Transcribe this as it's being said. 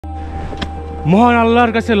মহান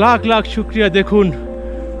আল্লাহর কাছে লাখ লাখ শুকরিয়া। দেখুন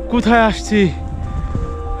কোথায় আসছি।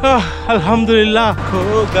 আলহামদুলিল্লাহ।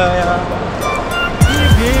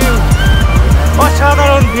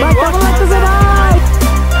 অসাধারণ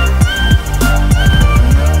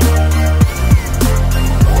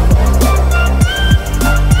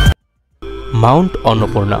মাউন্ট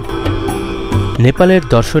অন্নপূর্ণা নেপালের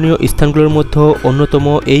দর্শনীয় স্থানগুলোর মধ্যে অন্যতম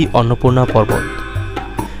এই অন্নপূর্ণা পর্বত।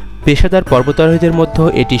 পেশাদার পর্বতারোহীদের মধ্যে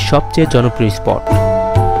এটি সবচেয়ে জনপ্রিয় স্পট।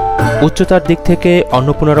 উচ্চতার দিক থেকে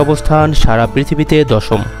অন্নপূর্ণার অবস্থান সারা পৃথিবীতে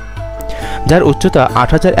দশম, যার উচ্চতা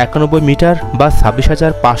 ৮,০৯১ মিটার বা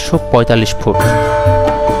 ২৬,৫৪৫ ফুট।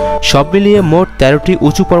 সব মিলিয়ে মোট ১৩টি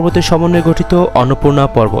উঁচু পর্বতের সমন্বয়ে গঠিত অন্নপূর্ণা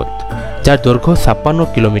পর্বত, যার দৈর্ঘ্য ৫৬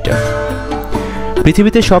 কিলোমিটার।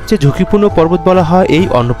 পৃথিবীতে সবচেয়ে ঝুঁকিপূর্ণ পর্বত বলা হয় এই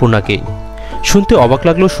অন্নপূর্ণাকেই। শুনতে অবাক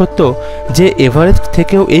লাগলেও সত্য যে এভারেস্ট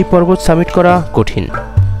থেকেও এই পর্বত সামিট করা কঠিন।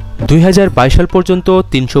 ২০২২ সাল পর্যন্ত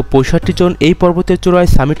 ৩৬৫ জন এই পর্বতের চূড়ায়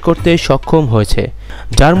সামিট করতে সক্ষম হয়েছে,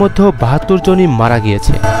 যার মধ্যে ৭২ জনই মারা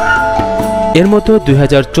গিয়েছে। এর মধ্যে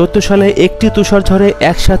 ২০১৪ সালে একটি তুষারঝড়ে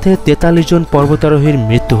একসাথে ৪৩ জন পর্বতারোহীর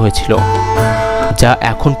মৃত্যু হয়েছিল, যা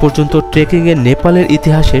এখন পর্যন্ত ট্রেকিংয়ে নেপালের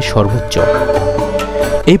ইতিহাসে সর্বোচ্চ।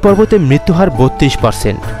 এই পর্বতে মৃত্যুহার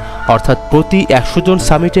 ৩২%, অর্থাৎ প্রতি ১০০ জন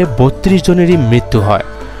সামিটে ৩২ জনেরই মৃত্যু হয়।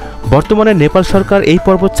 বর্তমানে নেপাল সরকার এই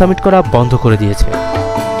পর্বত সামিট করা বন্ধ করে দিয়েছে।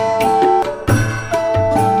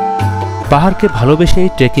 পাহাড়কে ভালোবেসে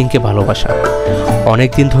ট্রেকিংকে ভালোবাসা।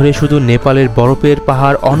 অনেকদিন ধরে শুধু নেপালের বরফের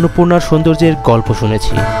পাহাড় অন্নপূর্ণার সৌন্দর্যের গল্প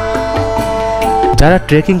শুনেছি। যারা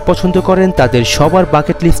ট্রেকিং পছন্দ করেন তাদের সবার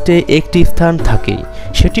বাকেট লিস্টে একটি স্থান থাকেই,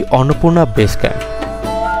 সেটি অন্নপূর্ণা বেস ক্যাম্প।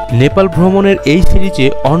 নেপাল ভ্রমণের এই সিরিজে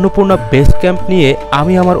অন্নপূর্ণা বেস ক্যাম্প নিয়ে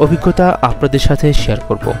আমি আমার অভিজ্ঞতা আপনাদের সাথে শেয়ার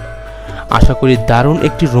করব। আশা করি দারুণ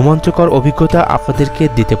একটি রোমাঞ্চকর অভিজ্ঞতা আপনাদেরকে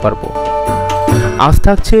দিতে পারবো। আজ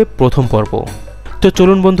থাকছে প্রথম পর্ব। তো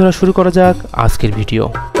চলুন বন্ধুরা, শুরু করা যাক আজকের video.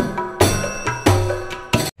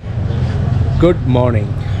 Good morning.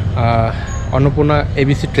 Annapurna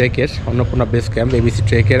ABC ট্রেকের Annapurna base camp ABC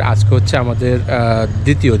ট্রেকের আজকে হচ্ছে আমাদের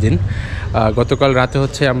দ্বিতীয় দিন। গতকাল রাতে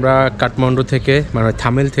হচ্ছে আমরা কাঠমান্ডু থেকে মানে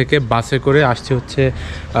থামেল থেকে বাসে করে আসছি হচ্ছে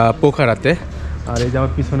পোখারাতে। আর এই যে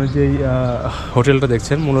আমার পিছনে যেই হোটেলটা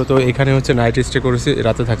দেখছেন, মূলত এখানে হচ্ছে নাইট স্টে করেছি,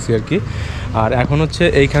 রাতে থাকছি আর কি। আর এখন হচ্ছে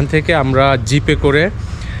এইখান থেকে আমরা জিপে করে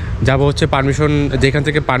যাব হচ্ছে পারমিশন, যেখান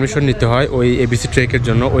থেকে পারমিশন নিতে হয় ওই এবিসি ট্রেকের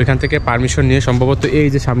জন্য, ওইখান থেকে পারমিশন নিয়ে সম্ভবত এই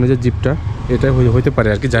যে সামনে যে জিপটা, এটা হইতে পারে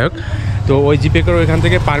আর কি। যাই হোক, তো ওই জিপে করে ওইখান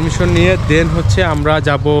থেকে পারমিশন নিয়ে দেন হচ্ছে আমরা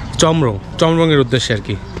যাব চমরংয়ের উদ্দেশ্যে আর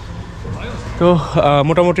কি। তো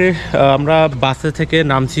মোটামুটি আমরা বাসে থেকে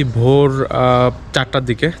নামছি ভোর 4টার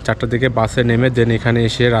দিকে বাসে নেমে দেন এখানে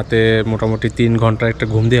এসে রাতে মোটামুটি 3 ঘন্টার একটা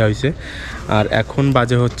ঘুম দেওয়া হয়েছে। আর এখন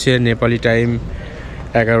বাজে হচ্ছে নেপালি টাইম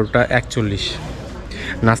 11টা 41।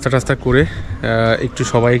 নাস্তা টাস্তা করে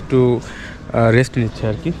সবাই একটু রেস্ট নিচ্ছে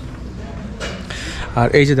আর কি। আর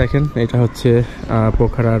এই যে দেখেন, এটা হচ্ছে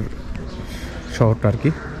পোখারার শহরটা আর কি,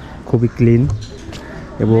 খুবই ক্লিন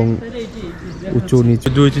এবং উঁচু নিচু।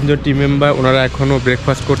 2-3 জন টিম মেম্বার ওনারা এখনও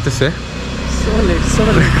ব্রেকফাস্ট করতেছে।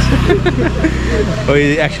 ওই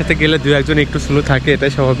একসাথে গেলে 2-1 জন একটু স্লো থাকে,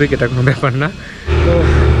 এটাই স্বাভাবিক, এটা কোনো ব্যাপার না। তো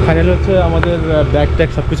ফাইনাল হচ্ছে আমাদের ব্যাগ ট্যাগ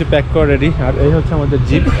সব কিছু প্যাক করা রেডি। আর এই হচ্ছে আমাদের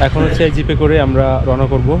জিপ। এখন হচ্ছে এই জিপে করে আমরা রওনা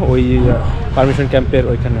করব ওই পারমিশন ক্যাম্পের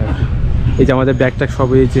ওইখানে আর কি। এই যে আমাদের ব্যাগ ট্যাগ সব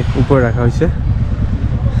এই যে উপরে রাখা হয়েছে।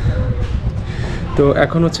 তো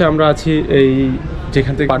এখন হচ্ছে আমরা আছি এই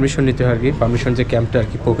যেখান থেকে পারমিশন নিতে হয় আর কি, পারমিশন যে ক্যাম্পটা আর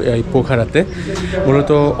কি এই পোখারাতে।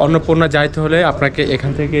 মূলত অন্নপূর্ণা যাইতে হলে আপনাকে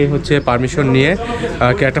এখান থেকে হচ্ছে পারমিশন নিয়ে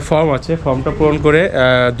একটা ফর্ম আছে, ফর্মটা পূরণ করে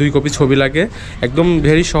 2 কপি ছবি লাগে। একদম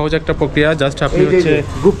ভেরি সহজ একটা প্রক্রিয়া। জাস্ট আপনি হচ্ছে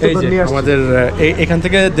এই যে আমাদের এখান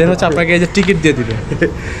থেকে দেন হচ্ছে আপনাকে এই যে টিকিট দিয়ে দিবে।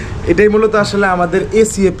 এটাই মূলত আসলে আমাদের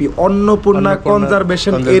এসিএপি অন্নপূর্ণা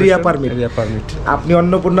কনজারভেশন এরিয়া পারমিট। আপনি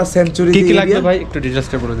অন্নপূর্ণা সেঞ্চুরি কি লাগবে ভাই একটু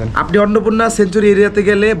ডিটেইলসটা বলে দেন। আপনি অন্নপূর্ণা সেঞ্চুরি এরিয়াতে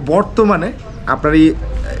গেলে বর্তমানে আপনার এই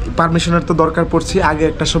পারমিশনের তো দরকার পড়ছে। আগে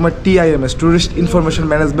একটা সময় TIMS ট্যুরিস্ট ইনফরমেশন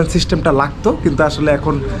ম্যানেজমেন্ট সিস্টেমটা লাগতো, কিন্তু আসলে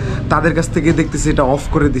এখন তাদের কাছ থেকে দেখতেছি এটা অফ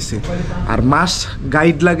করে দিছে। আর মাস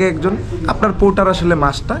গাইড লাগে একজন, আপনার পোর্টার আসলে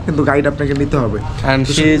মাসটা, কিন্তু গাইড আপনাকে নিতে হবে। এন্ড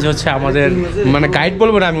সে হচ্ছে আমাদের মানে গাইড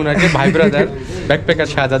বলবো না আমি ওনাকে, ভাই ব্রাদার ব্যাকপ্যাকার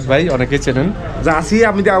শাহাদাত ভাই, অনেকেই চেনেন। যা আছি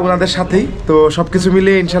আমি ওনাদের সাথেই। তো সব কিছু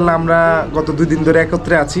মিলিয়ে ইনশাল্লাহ আমরা গত 2 দিন ধরে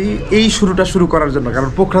একত্রে আছি এই শুরু করার জন্য। কারণ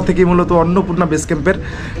পোখরা থেকেই মূলত অন্নপূর্ণা বেস ক্যাম্পের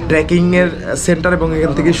ট্রেকিংয়ের সেন্টার এবং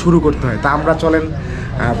এখান থেকে শুরু করতে হয়। তা আমরা চলেন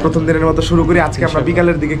প্রথম দিনের মতো শুরু করি। আজকে আমরা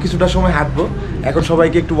বিকালের দিকে কিছুটা সময় হাঁটবো। এখন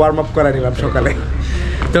সবাইকে একটু ওয়ার্ম আপ করা নিলাম সকালে।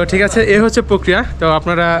 তো ঠিক আছে, এ হচ্ছে প্রক্রিয়া। তো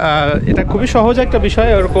আপনারা এটা খুবই সহজ একটা বিষয়,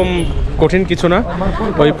 এরকম কঠিন কিছু না।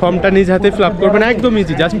 ওই ফর্মটা নিজ হাতে ফিল আপ করবেন, একদম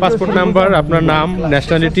ইজি, জাস্ট পাসপোর্ট নাম্বার, আপনার নাম,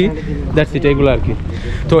 ন্যাশনালিটি, দ্যাটস ইট, এগুলো আর কি।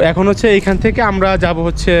 তো এখন হচ্ছে এইখান থেকে আমরা যাব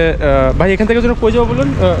হচ্ছে ভাই এখান থেকে যেন কই যাবো বলুন?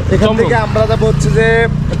 এখান থেকে আমরা যাব হচ্ছে যে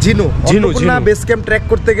Jhinu Annapurna base camp track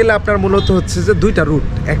করতে গেলে আপনার মূলত হচ্ছে যে দুইটা রুট।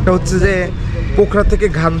 একটা হচ্ছে যে পোখরা থেকে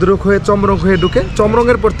ঘান্দরুক হয়ে চমরং হয়ে ঢুকে,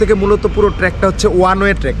 চমরংয়ের পর থেকে মূলত পুরো ট্র্যাকটা হচ্ছে ওয়ান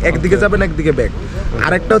ওয়ে ট্র্যাক, একদিকে যাবেন একদিকে ব্যাক।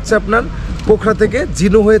 আরেকটা হচ্ছে আপনার পোখরা থেকে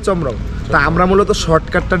ঝিনু হয়ে চমরং। তা আমরা মূলত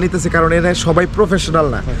শর্টকাটটা নিতেছি, কারণ এরা সবাই প্রফেশনাল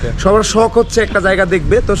না, সবার শখ হচ্ছে একটা জায়গা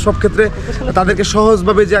দেখবে। তো সব ক্ষেত্রে তাদেরকে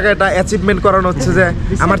সহজভাবে জায়গাটা অ্যাচিভমেন্ট করানো হচ্ছে, যে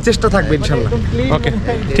আমার চেষ্টা থাকবে ইনশাল্লাহ। ওকে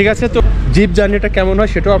ঠিক আছে। তো জিপ জার্নিটা কেমন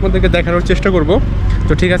হয় সেটাও আপনাদেরকে দেখানোর চেষ্টা করব।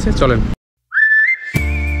 তো ঠিক আছে, চলেন।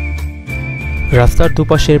 রাস্তার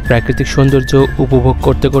দুপাশের প্রাকৃতিক সৌন্দর্য উপভোগ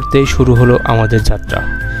করতে করতেই শুরু হলো আমাদের যাত্রা।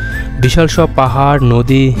 বিশাল সব পাহাড়,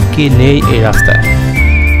 নদী, কি নেই এই রাস্তায়।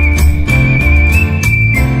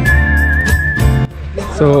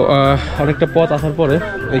 তো অনেকটা পথ আসার পরে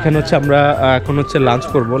এখানে হচ্ছে আমরা এখন হচ্ছে লাঞ্চ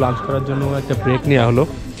করব। লাঞ্চ করার জন্য একটা ব্রেক নেওয়া হলো।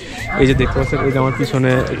 এই যে দেখতে পাচ্ছেন, এই যে আমার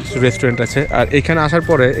পিছনে কিছু রেস্টুরেন্ট আছে। আর এখানে আসার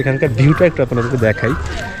পরে এখানকার ভিউটা একটু আপনাদেরকে দেখাই,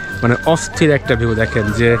 মানে অস্থির একটা ভিউ। দেখেন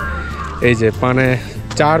যে এই যে মানে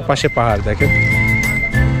চারপাশে পাহাড়, দেখেন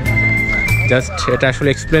জাস্ট এটা আসলে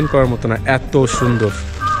এক্সপ্লেন করার মতো না, এত সুন্দর,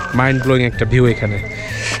 মাইন্ড ব্লোয়িং একটা ভিউ এখানে।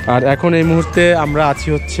 আর এখন এই মুহূর্তে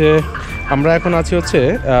আমরা এখন আছি হচ্ছে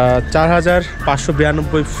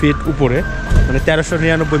 4592 ফিট উপরে, মানে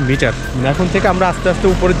 1399 মিটার। মানে এখন থেকে আমরা আস্তে আস্তে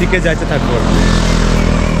উপরের দিকে যাইতে থাকবো।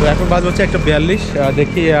 তো এখন বাজে হচ্ছে 1:42।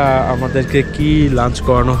 দেখি আমাদেরকে কি লাঞ্চ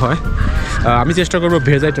করানো হয়। আমি চেষ্টা করবো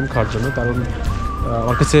ভেজ আইটেম খাওয়ার জন্য, কারণ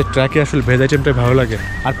আমার কাছে ট্র্যাকে আসলে ভেজ আইটেমটাই ভালো লাগে।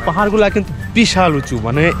 আর পাহাড়গুলো কিন্তু বিশাল উঁচু,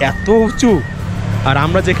 মানে এত উঁচু। আর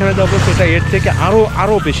আমরা যেখানে যাবো সেটা এর থেকে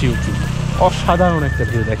আরও বেশি উঁচু। অসাধারণ একটা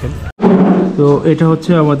ভিউ দেখেন। তো এটা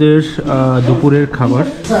হচ্ছে আমাদের দুপুরের খাবার।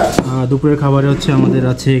 দুপুরের খাবারে হচ্ছে আমাদের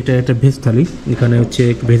আছে একটা ভেজ থালি। এখানে হচ্ছে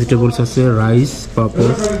ভেজিটেবলস আছে, রাইস,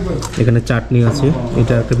 পাপড়, এখানে চাটনি আছে,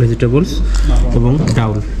 এটা একটা ভেজিটেবলস এবং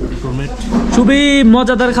ডাউল। খুবই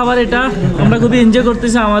মজাদার খাবার এটা, আমরা খুবই এনজয়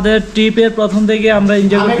করতেছি। আমাদের ট্রিপের প্রথম থেকে আমরা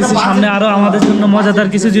এনজয় করতেছি, সামনে আরো আমাদের জন্য মজাদার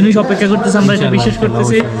কিছু জিনিস অপেক্ষা করতেছে, আমরা এটা বিশ্বাস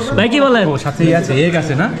করতেছি। ভাই কি বলেন? সাথেই আছে এগ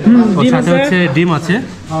আছে না, সাথে হচ্ছে ডিম আছে।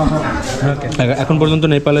 এখন পর্যন্ত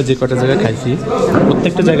নেপালে যে কটা জায়গায় খাইছি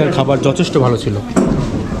প্রত্যেকটা জায়গার খাবার যথেষ্ট ভালো ছিল।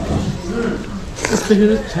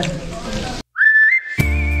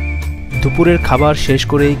 দুপুরের খাবার শেষ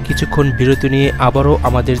করেই কিছুক্ষণ বিরতি নিয়ে আবারও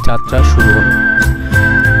আমাদের যাত্রা শুরু হলো।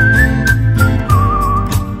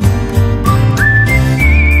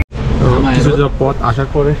 কিছুটা পথ আসার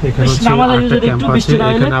পরে এখানে হচ্ছে আরেকটা ক্যাম্প আছে,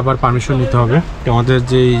 এখানে আবার পারমিশন নিতে হবে। আমাদের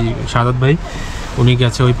যেই সাদাত ভাই উনি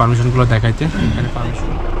গেছে ওই পারমিশনগুলো দেখাইতে। এখানে পারমিশন।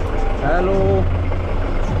 হ্যালো,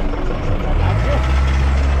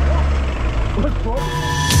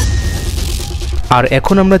 আর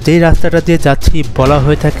এখন আমরা যেই রাস্তাটা দিয়ে যাচ্ছি বলা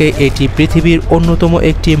হয়ে থাকে এটি পৃথিবীর অন্যতম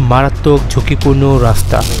একটি মারাত্মক ঝুঁকিপূর্ণ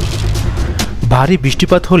রাস্তা। ভারী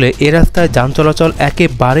বৃষ্টিপাত হলে এ রাস্তায় যান চলাচল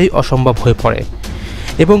একেবারেই অসম্ভব হয়ে পড়ে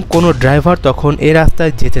এবং কোনো ড্রাইভার তখন এ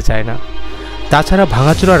রাস্তায় যেতে চায় না। তাছাড়া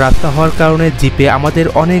ভাঙাচোরা রাস্তা হওয়ার কারণে জিপে আমাদের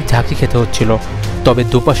অনেক ঝাঁকি খেতে হচ্ছিল। তবে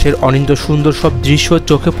দুপাশের অনিন্দ সুন্দর সব দৃশ্য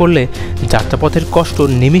চোখে পড়লে যাত্রাপথের কষ্ট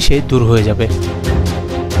নিমিষে দূর হয়ে যাবে।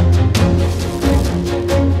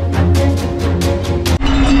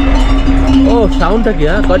 ও সাউন্ডটা কি?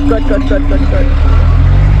 কট কট কট কট কট কট।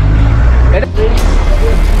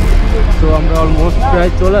 তো আমরা অলমোস্ট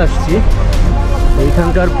প্রায় চলে আসছি।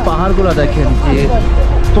 এইখানকার পাহাড়গুলো দেখেন যে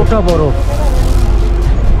কতটা বড়।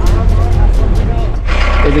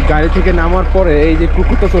 এই যে গাড়ি থেকে নামার পরে এই যে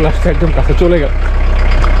কুকুরটা চলে আসছে, একদম কাছে চলে গেল।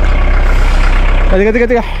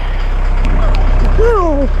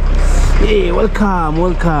 Welcome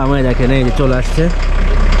welcome. দেখেন এই যে চলে আসছে,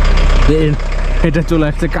 এটা চলে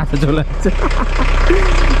আসছে, কাছে চলে আসছে।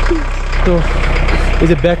 তো এই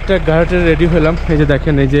যে ব্যাগটা গাড়িতে রেডি হলাম। এই যে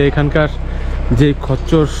দেখেন এই যে এখানকার যে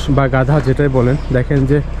খচ্চর বা গাধা যেটাই বলেন, দেখেন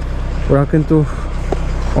যে ওরা কিন্তু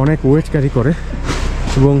অনেক ওয়েট ক্যারি করে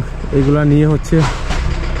এবং এগুলা নিয়ে হচ্ছে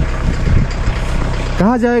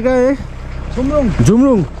কাহা জায়গায় ঝুমরুং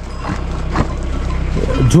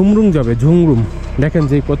ঝুমরুং যাবে। ঝুমরুং দেখেন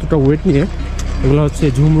যে কতটা ওয়েট নিয়ে এগুলো হচ্ছে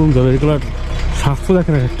ঝুমরুং যাবে। এগুলোর স্বাস্থ্য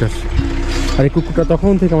দেখেন একটা। আর এই কুকুরটা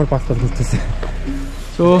তখন থেকে আমার পাস্তা ধরতেছে।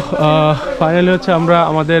 তো ফাইনালি হচ্ছে আমরা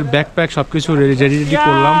আমাদের ব্যাকপ্যাক সব কিছু রেডি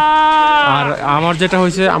করলাম। আর আমার যেটা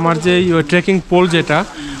হয়েছে, আমার যে ট্রেকিং পোল যেটা,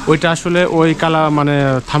 ওইটা আসলে ওই মানে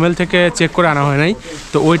থামেল থেকে চেক করে আনা হয় নাই।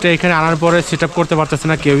 তো ওইটা এখানে আনার পরে সেট আপ করতে পারতেছে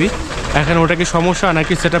না কেউই। এখন ওটা কি সমস্যা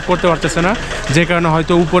নাকি সেট আপ করতে পারতেছে না, যে কারণে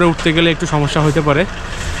হয়তো উপরে উঠতে গেলে একটু সমস্যা হতে পারে।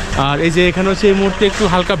 আর এই যে এখানে হচ্ছে এই মুহূর্তে একটু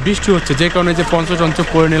হালকা বৃষ্টি হচ্ছে, যে কারণে যে পঞ্চটঞ্চ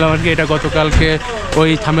করে নিলাম আর কি। এটা গতকালকে ওই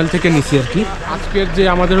থামেল থেকে নিছি আর কি। আজকের যে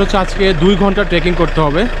আমাদের হচ্ছে আজকে 2 ঘন্টা ট্রেকিং করতে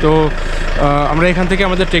হবে। তো আমরা এখান থেকে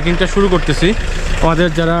আমাদের ট্রেকিংটা শুরু করতেছি। আমাদের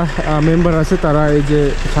যারা মেম্বার আছে তারা এই যে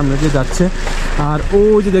সামনে দিয়ে যাচ্ছে। আর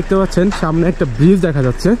ওই যে দেখতে পাচ্ছেন সামনে একটা ব্রিজ দেখা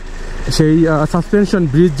যাচ্ছে, সেই সাসপেনশন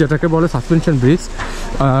ব্রিজ যেটাকে বলে সাসপেনশন ব্রিজ।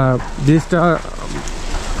 ব্রিজটা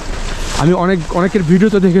আমি অনেকের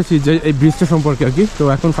ভিডিওতে দেখেছি যে এই ব্রিজটা সম্পর্কে আর কি। তো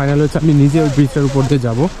এখন ফাইনাল হচ্ছে আমি নিজে ওই ব্রিজটার উপর দিয়ে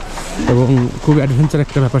যাবো এবং খুব অ্যাডভেঞ্চার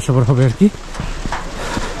একটা ব্যাপার স্যাপার হবে আর কি।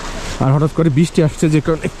 আর হঠাৎ করে বৃষ্টি আসছে, যে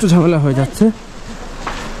কারণে একটু ঝামেলা হয়ে যাচ্ছে।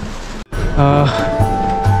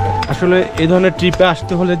 আসলে এই ধরনের ট্রিপে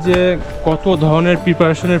আসতে হলে যে কত ধরনের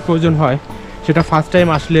প্রিপারেশনের প্রয়োজন হয় সেটা ফার্স্ট টাইম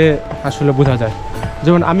আসলে আসলে বোঝা যায়।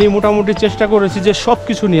 যেমন আমি মোটামুটি চেষ্টা করেছি যে সব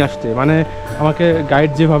কিছু নিয়ে আসতে, মানে আমাকে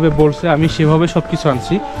গাইড যেভাবে বলছে আমি সেভাবে সব কিছু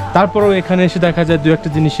আনছি। তারপরেও এখানে এসে দেখা যায় 2-1টা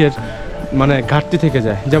জিনিসের মানে ঘাটতি থেকে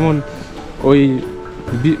যায়। যেমন ওই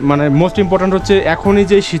মানে মোস্ট ইম্পর্ট্যান্ট হচ্ছে এখনই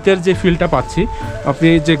যে শীতের যে ফিলটা পাচ্ছি, আপনি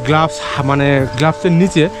যে গ্লাভস, মানে গ্লাভসের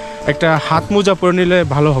নিচে একটা হাত মোজা পরে নিলে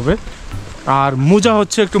ভালো হবে। আর মোজা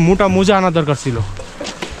হচ্ছে একটু মোটা মোজা আনা দরকার ছিল।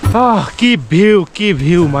 কি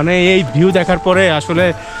ভিউ, মানে এই ভিউ দেখার পরে আসলে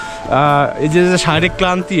এই যে শারীরিক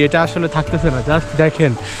ক্লান্তি এটা আসলে থাকতেছে না। জাস্ট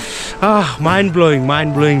দেখেন, মাইন্ড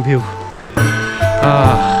ব্লোয়িং ভিউ।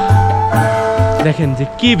 দেখেন যে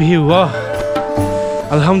কি ভিউ,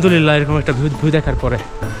 আলহামদুলিল্লাহ এরকম একটা ভিউ দেখার পরে।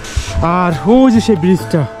 আর ওই যে সেই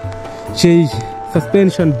ব্রিজটা, সেই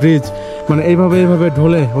সাসপেনশন ব্রিজ, মানে এইভাবে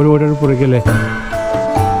ঢলে ওটার উপরে গেলে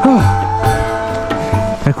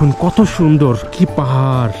এখন কত সুন্দর, কি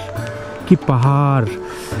পাহাড়, কি পাহাড়,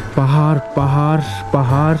 পাহাড় পাহাড়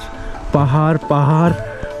পাহাড় পাহাড় পাহাড়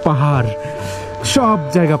পাহাড়, সব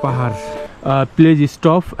জায়গা পাহাড়। Please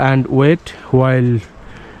stop and wait while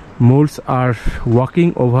moles are walking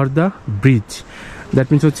over the bridge. That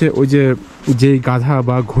means হচ্ছে ওই যে গাধা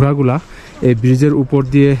বা ঘোড়াগুলা এই ব্রিজের উপর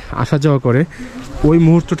দিয়ে আসা যাওয়া করে, ওই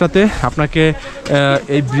মুহূর্তটাতে আপনাকে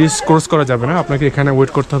এই ব্রিজ ক্রস করা যাবে না, আপনাকে এখানে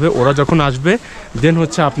ওয়েট করতে হবে। ওরা যখন আসবে দেন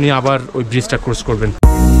হচ্ছে আপনি আবার ওই ব্রিজটা ক্রস করবেন।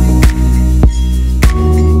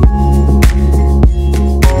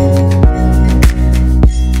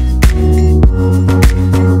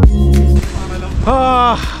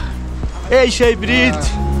 এই সেই ব্রিজ,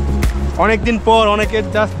 অনেকদিন পর, অনেকের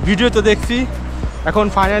জাস্ট ভিডিও তো দেখছি, এখন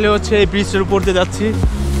ফাইনালি হচ্ছে এই ব্রিজের উপর দিয়ে যাচ্ছি।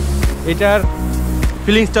 এটার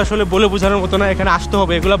ফিলিংসটা আসলে বলে বোঝানোর মতো না, এখানে আসতে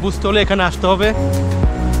হবে, এগুলো বুঝতে হলে এখানে আসতে হবে।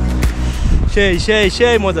 সেই সেই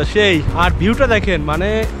সেই মজা, সেই। আর ভিউটা দেখেন, মানে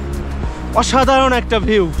অসাধারণ একটা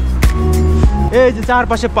ভিউ। এই যে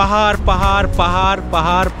চারপাশে পাহাড় পাহাড় পাহাড়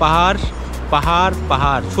পাহাড় পাহাড় পাহাড়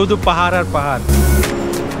পাহাড়, শুধু পাহাড় আর পাহাড়।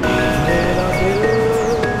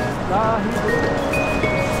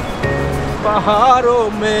 পাহাড়োं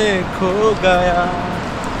में खो गया,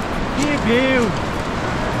 কি ভিউ,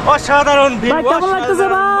 অসাধারণ ভিউ, কেমন লাগতেছে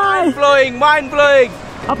ভাই? Mind blowing.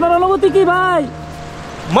 আপনার অনুভূতি কি ভাই?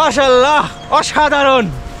 মাশাআল্লাহ, অসাধারণ।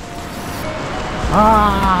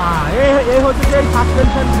 এই হচ্ছে যে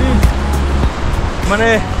সাসপেনশন ব্রিজ, মানে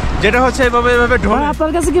যেটা হচ্ছে এভাবে ঢোলে।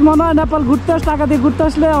 আপনার কাছে কি মনে হয় নেপাল ঘুরতে টাকা দিয়ে ঘুরতে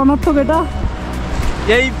আসলে অনর্থক এটা?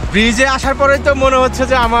 এই ব্রিজে আসার পরে তো মনে হচ্ছে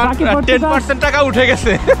যে আমার 10% টাকা উঠে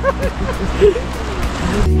গেছে।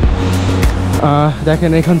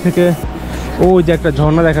 দেখেন এখান থেকে ওই যে একটা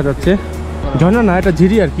ঝর্ণা দেখা যাচ্ছে, ঝর্ণা না এটা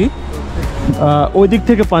ঝিরি আর কি। ওই দিক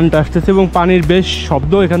থেকে পানিটা আসতেছে এবং পানির বেশ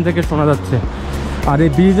শব্দ এখান থেকে শোনা যাচ্ছে। আর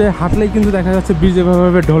এই ব্রিজে হাঁটলেই কিন্তু দেখা যাচ্ছে ব্রিজ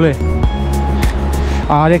এভাবে ঢলে।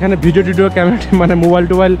 আর এখানে ভিডিও ক্যামেরা, মানে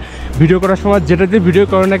মোবাইল ভিডিও করার সময় যেটা দিয়ে ভিডিও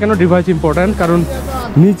করে না কেন ডিভাইস ইম্পর্ট্যান্ট, কারণ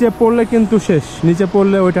নিচে পড়লে কিন্তু শেষ, নিচে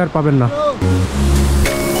পড়লে ওইটা আর পাবেন না।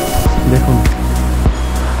 দেখুন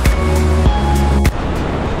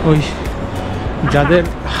ওই যাদের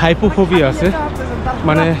হাইপোফোবিয়া আছে,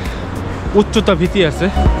 মানে উচ্চতা ভীতি আছে,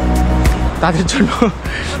 তাদের জন্য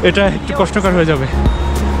এটা একটু কষ্টকর হয়ে যাবে।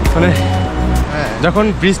 মানে যখন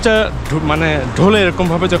ব্রিজটা মানে ঢোলে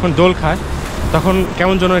এরকমভাবে, যখন দোল খায় তখন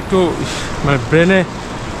কেমন যেন একটু মানে ব্রেনে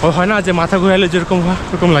হয় না যে মাথা ঘুরাইলে যেরকম হয়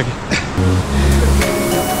এরকম লাগে।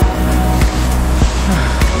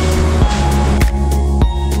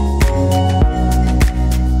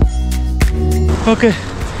 ওকে,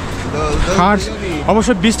 আর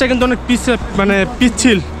অবশ্যই ব্রিজটা কিন্তু অনেক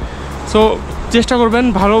পিচ্ছিল, সো চেষ্টা করবেন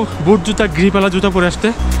ভালো বুট জুতা, গ্রিপওয়ালা জুতা পরে আসতে।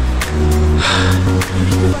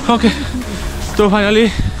 ওকে, তো ফাইনালি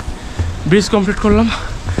ব্রিজ কমপ্লিট করলাম।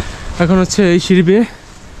 এখন হচ্ছে এই সিঁড়ি বেয়ে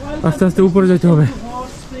আস্তে আস্তে উপরে যেতে হবে।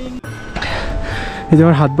 এই যে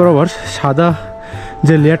আমার হাত বরাবর সাদা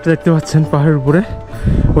যে লেয়ারটা দেখতে পাচ্ছেন পাহাড়ের উপরে,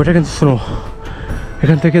 ওইটা কিন্তু স্নো।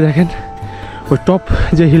 এখান থেকে দেখেন ওই টপ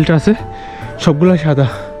যে হিলটা আছে সবগুলো সাদা,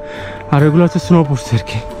 আর এগুলো হচ্ছে স্নো পড়ছে আর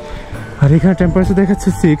কি। আর এখানে টেম্পারেচার দেখাচ্ছে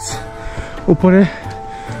 6, উপরে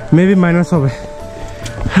মেবি মাইনাস হবে।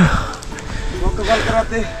 গতকালকে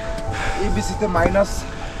রাতে ইবিসিতে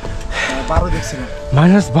 -12 দেখছিলাম।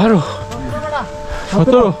 -12,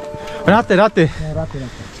 17 রাতে রাতে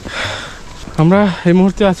আমরা এই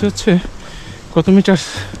মুহূর্তে আছি হচ্ছে কত মিটার,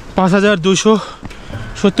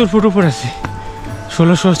 5270 ফুট উপর আছি,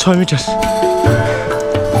 1606 মিটার।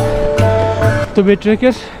 তো বে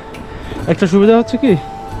ট্রেকের একটা সুবিধা হচ্ছে কি,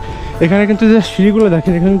 এখানে কিন্তু যে সিঁড়িগুলো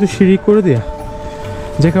দেখেন, এখানে কিন্তু সিঁড়ি করে দেয়া,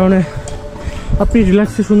 যে কারণে আপনি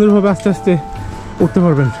রিল্যাক্সে সুন্দরভাবে আস্তে আস্তে উঠতে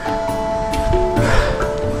পারবেন।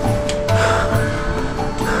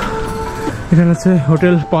 এখানে আছে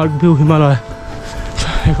হোটেল পার্ক ভিউ হিমালয়।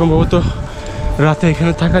 সম্ভবত রাতে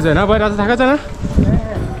এখানে থাকা যায় না, ভাই রাতে থাকা যায় না।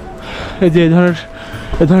 এই যে এই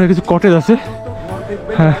ধরনের কিছু কটেজ আছে।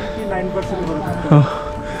 হ্যাঁ,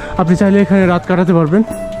 আপনি চাইলে এখানে রাত কাটাতে পারবেন।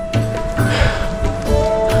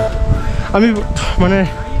 আমি মানে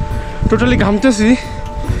টোটালি ঘামতেছি,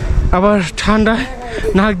 আবার ঠান্ডায়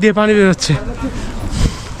নাক দিয়ে পানি বেরোচ্ছে,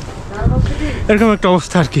 এরকম একটা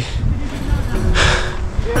অবস্থা আর কি।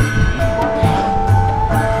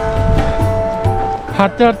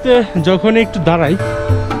 হাঁটতে হাঁটতে যখন একটু দাঁড়াই,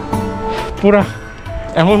 পুরা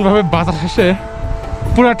এমনভাবে বাতাস এসে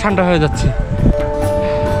পুরা ঠান্ডা হয়ে যাচ্ছে।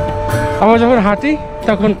 আবার যখন হাঁটি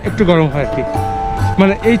তখন একটু গরম হয় আর কি।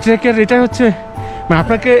 মানে এই ট্রেকের এটাই হচ্ছে, মানে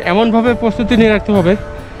আপনাকে এমনভাবে প্রস্তুতি নিয়ে রাখতে হবে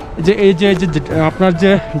যে এই যে আপনার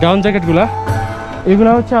যে ডাউন জ্যাকেটগুলা, এগুলো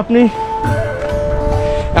হচ্ছে আপনি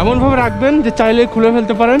এমনভাবে রাখবেন যে চাইলে খুলে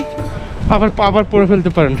ফেলতে পারেন, আবার পরে ফেলতে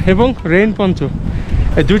পারেন। এবং রেইন পঞ্চ,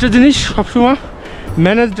 এই দুইটা জিনিস সবসময়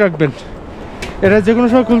ম্যানেজ রাখবেন। এটা যে কোনো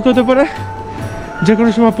সময় খুলতে হতে পারে, যে কোনো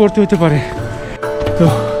সময় পড়তে হতে পারে। তো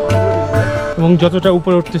এবং যতটা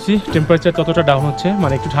উপরে উঠতেছি টেম্পারেচার ততটা ডাউন হচ্ছে,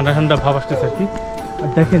 মানে একটু ঠান্ডা ঠান্ডা ভাব আসতেছে আর কি। আর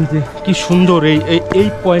দেখেন যে কি সুন্দর এই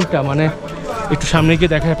পয়েন্টটা, মানে একটু সামনে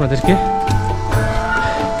গিয়ে দেখায় আপনাদেরকে।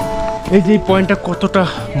 এই যে এই পয়েন্টটা কতটা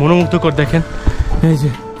মনোমুগ্ধকর দেখেন। এই যে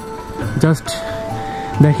জাস্ট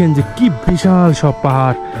দেখেন যে কি বিশাল সব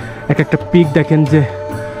পাহাড়, একটা পিক দেখেন যে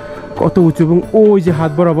কত উঁচু, এবং ওই যে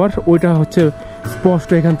হাত বরাবর ওইটা হচ্ছে স্পষ্ট,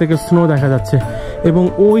 এখান থেকে স্নো দেখা যাচ্ছে। এবং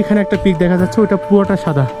ওইখানে একটা পিক দেখা যাচ্ছে, ওইটা পুরোটা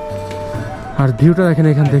সাদা। আর ভিউটা দেখেন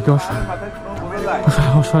এখান থেকে,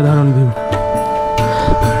 অসাধারণ ভিউ,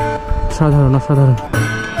 অসাধারণ।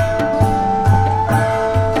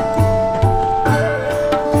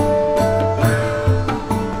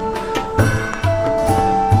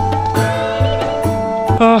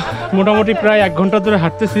 মোটামুটি প্রায় 1 ঘন্টা ধরে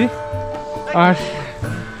হাঁটতেছি। আর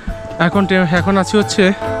এখন আছি হচ্ছে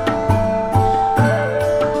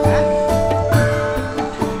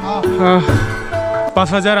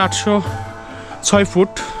 5806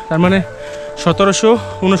 ফুট, তার মানে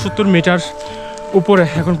 1769 মিটার উপরে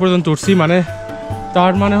এখন পর্যন্ত উঠছি। মানে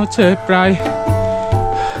তার মানে হচ্ছে প্রায়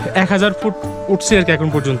 1000 ফুট উঠছি আর কি এখন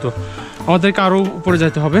পর্যন্ত। আমাদেরকে আরও উপরে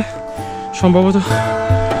যেতে হবে, সম্ভবত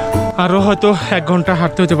আরও হয়তো 1 ঘন্টা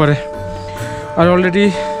হাঁটতে হতে পারে। আর অলরেডি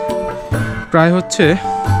প্রায় হচ্ছে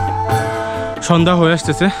সন্ধ্যা হয়ে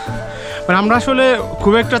আসতেছে। মানে আমরা আসলে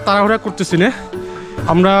খুব একটা তাড়াহুড়া করতেছি না,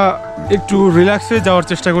 আমরা একটু রিল্যাক্সে যাওয়ার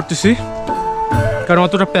চেষ্টা করতেছি, কারণ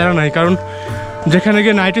অতটা প্যারা নাই। কারণ যেখানে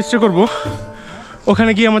গিয়ে নাইট স্টে করবো,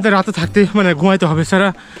 ওখানে গিয়ে আমাদের রাতে থাকতে মানে ঘুমাইতে হবে, ছাড়া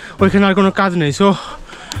ওইখানে আর কোনো কাজ নেই। সো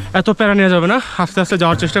এত প্যারা নেওয়া যাবে না, আস্তে আস্তে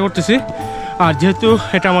যাওয়ার চেষ্টা করতেছি। আর যেহেতু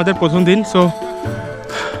এটা আমাদের প্রথম দিন, সো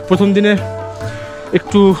প্রথম দিনে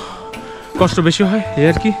একটু কষ্ট বেশি হয় এই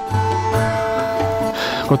আর কি।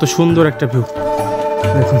 কত সুন্দর একটা ভিউ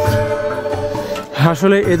দেখুন।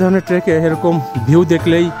 আসলে এই ধরনের ট্রেকে এরকম ভিউ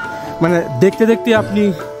দেখলেই মানে দেখতে দেখতে আপনি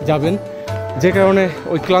যাবেন, যে কারণে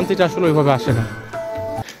ওই ক্লান্তিটা আসলে ওইভাবে আসে না।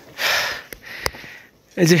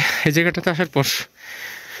 এই জায়গাটাতে আসার পর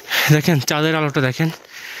দেখেন চাঁদের আলোটা দেখেন,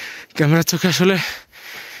 ক্যামেরার চোখে আসলে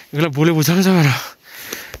এগুলো বলে বোঝানো যাবে না,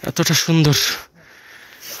 এতটা সুন্দর।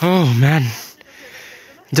 Oh man,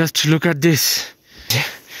 just look at this.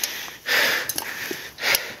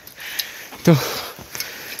 তো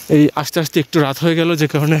এই আস্তে আস্তে একটু রাত হয়ে গেল, যে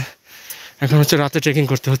কারণে এখন হচ্ছে রাতে ট্রেকিং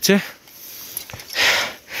করতে হচ্ছে।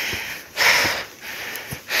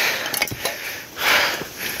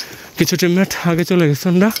 কিছু টিমমেট আগে চলে গেছে,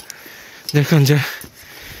 আমরা দেখুন যে।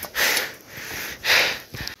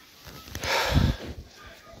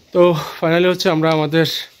 তো ফাইনালি হচ্ছে আমরা আমাদের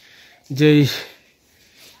যেই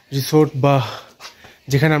রিসোর্ট বা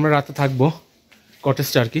যেখানে আমরা রাতে থাকবো,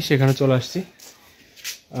 কটেজটা আর কি, সেখানে চলে আসছি।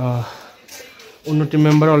 অন্য টিম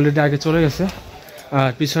মেম্বার অলরেডি আগে চলে গেছে,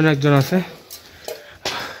 আর পিছনে একজন আছে।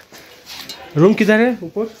 রুম কিধারে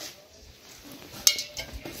উপর?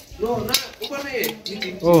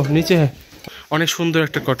 ও নিচে। অনেক সুন্দর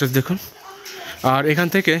একটা কটেজ দেখুন, আর এখান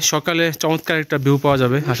থেকে সকালে চমৎকার একটা ভিউ পাওয়া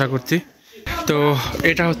যাবে আশা করছি। তো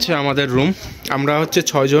এটা হচ্ছে আমাদের রুম, আমরা হচ্ছে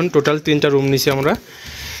 6 জন টোটাল, 3টা রুম নিছি আমরা।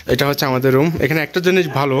 এটা হচ্ছে আমাদের রুম। এখানে একটা জিনিস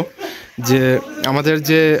ভালো যে আমাদের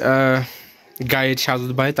যে গাইড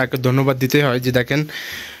সাজুদ ভাই, তাকে ধন্যবাদ দিতে হয় যে দেখেন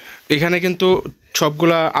এখানে কিন্তু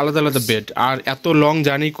সবগুলা আলাদা আলাদা বেড, আর এত লং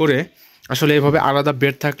জার্নি করে আসলে এইভাবে আলাদা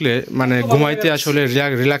বেড থাকলে মানে ঘুমাইতে আসলে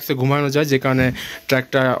রিল্যাক্সে ঘুমানো যায়, যে কারণে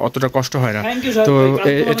ট্র্যাকটা অতটা কষ্ট হয় না। তো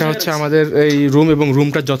এটা হচ্ছে আমাদের এই রুম, এবং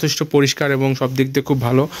রুমটা যথেষ্ট পরিষ্কার এবং সব দিক দিয়ে খুব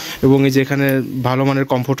ভালো, এবং এই যে এখানে ভালো মানের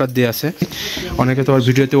কমফোর্টার দিয়ে আছে। অনেকে তো আর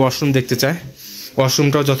ভিডিওতে ওয়াশরুম দেখতে চায়,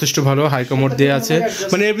 ওয়াশরুমটাও যথেষ্ট ভালো, হাই কমোড দিয়ে আছে,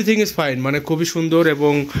 মানে এভরিথিং ইজ ফাইন, মানে খুবই সুন্দর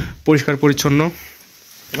এবং পরিষ্কার পরিচ্ছন্ন।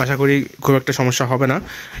 আশা করি খুব একটা সমস্যা হবে না,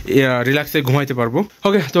 রিল্যাক্সে ঘুমাইতে পারবো।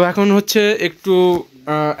 ওকে, তো এখন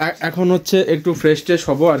হচ্ছে একটু ফ্রেশ ট্রেশ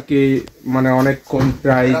হবো আর কি, মানে অনেকক্ষণ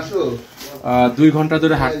প্রায় 2 ঘন্টা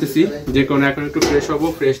ধরে হাঁটতেছি, যে কারণে এখন একটু ফ্রেশ হবো,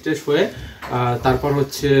 ফ্রেশ ট্রেশ হয়ে তারপর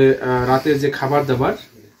হচ্ছে রাতের যে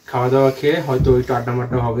খাওয়া দাওয়া খেয়ে হয়তো একটু আড্ডা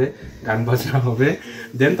মাড্ডা হবে, গান বাজনা হবে,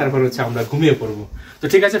 দেন তারপর হচ্ছে আমরা ঘুমিয়ে পড়বো। তো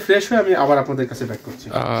ঠিক আছে, ফ্রেশ হয়ে আমি আবার আপনাদের কাছে ব্যাক করছি।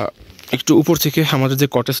 একটু উপর থেকে আমাদের যে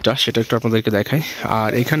কটেজটা সেটা একটু আপনাদেরকে দেখাই।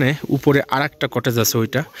 আর এখানে উপরে আর একটা কটেজ আছে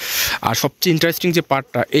ওইটা। আর সবচেয়ে ইন্টারেস্টিং যে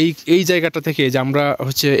পার্টটা এই জায়গাটা থেকে, যে আমরা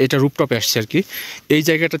হচ্ছে এটা রুপটপে আসছি আর কি, এই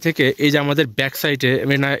জায়গাটা থেকে এই যে আমাদের ব্যাক সাইডে,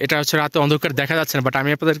 মানে এটা হচ্ছে রাতে অন্ধকার দেখা যাচ্ছে না, বাট আমি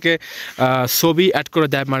আপনাদেরকে ছবি অ্যাড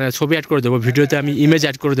করে দেবো ভিডিওতে, আমি ইমেজ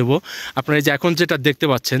অ্যাড করে দেবো। আপনারা এই যে এখন যেটা দেখতে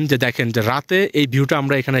পাচ্ছেন, যে দেখেন যে রাতে এই ভিউটা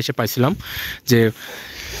আমরা এখানে এসে পাইছিলাম, যে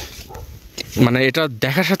মানে এটা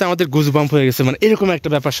দেখার সাথে আমাদের গুজবাম্প হয়ে গেছে, মানে এরকম একটা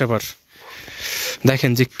ব্যাপার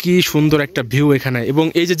দেখেন যে কি সুন্দর একটা ভিউ এখানে। এবং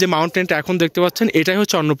এই যে মাউন্টেনটা এখন দেখতে পাচ্ছেন, এটাই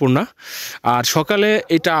হচ্ছে অন্নপূর্ণা। আর সকালে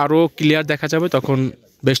এটা আরও ক্লিয়ার দেখা যাবে, তখন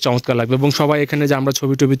বেশ চমৎকার লাগবে। এবং সবাই এখানে যে আমরা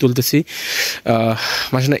ছবি তুলতেছি,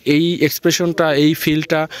 মানে এই এক্সপ্রেশনটা, এই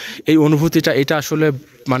ফিলটা, এই অনুভূতিটা, এটা আসলে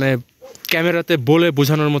মানে ক্যামেরাতে বলে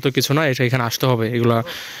বোঝানোর মতো কিছু না, এটা এখানে আসতে হবে, এগুলা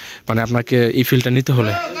মানে আপনাকে এই ফিলটা নিতে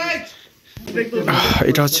হলে।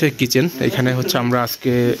 এটা হচ্ছে কিচেন, এখানে হচ্ছে আমরা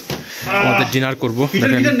আজকে আমাদের ডিনার করবো।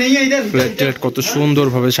 দেখেন প্লেট কত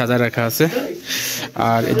সুন্দরভাবে সাজায় রাখা আছে।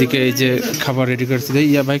 আর এদিকে এই যে খাবার রেডি করছে,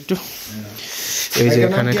 ভাই একটু, এই যে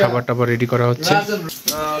এখানে খাবার টাবার রেডি করা হচ্ছে,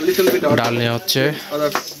 ডাল নেওয়া হচ্ছে।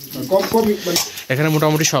 এখানে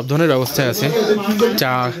মোটামুটি সব ধরনের ব্যবস্থা আছে,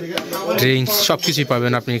 চা, ড্রিঙ্কস সব কিছুই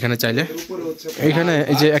পাবেন আপনি এখানে চাইলে। এখানে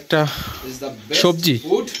এই যে একটা সবজি,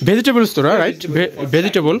 ভেজিটেবলস তোরা রাইট,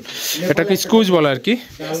 ভেজিটেবল, এটাকে স্কুজ বলে আর কি,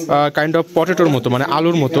 কাইন্ড অফ পটেটোর মতো, মানে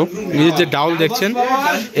আলুর মতো। এই যে ডাউল দেখছেন,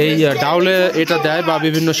 এই ডাউলে এটা দেয়, বা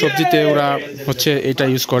বিভিন্ন সবজিতে ওরা হচ্ছে এটা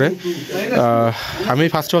ইউজ করে। আমি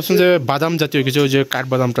ফার্স্ট ভাবছিলাম যে বাদাম জাতীয় কিছু, যে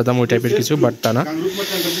কাঠবাদাম টাদাম ওই টাইপের কিছু, বাট তা না।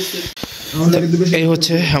 এই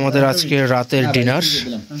হচ্ছে আমাদের আজকে রাতের ডিনার।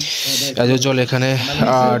 জল এখানে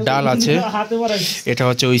ডাল আছে, এটা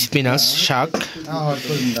হচ্ছে ওই স্পিনাচ শাক,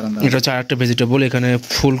 এটা হচ্ছে আরেকটা ভেজিটেবল, এখানে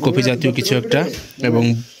ফুলকপি জাতীয় কিছু একটা, এবং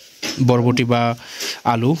বরবটি বা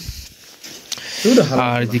আলু।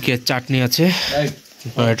 আর এদিকে চাটনি আছে,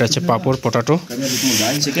 এটা হচ্ছে পাঁপড়, পটাটো।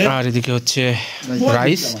 আর এদিকে হচ্ছে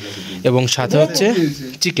রাইস, এবং সাথে হচ্ছে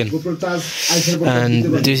chicken. And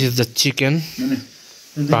this is the chicken,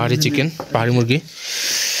 পাহাড়ি মুরগি।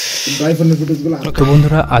 তো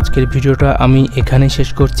বন্ধুরা, আজকের ভিডিওটা আমি এখানে শেষ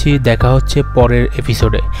করছি। দেখা হচ্ছে পরের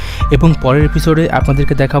এপিসোডে, এবং পরের এপিসোডে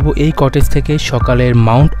আপনাদেরকে দেখাবো এই কটেজ থেকে সকালের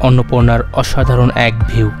মাউন্ট অন্নপূর্ণার অসাধারণ এক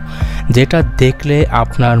ভিউ, যেটা দেখলে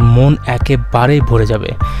আপনার মন একেবারেই ভরে যাবে।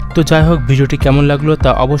 তো যাই হোক, ভিডিওটি কেমন লাগলো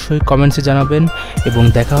তা অবশ্যই কমেন্টসে জানাবেন, এবং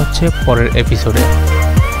দেখা হচ্ছে পরের এপিসোডে।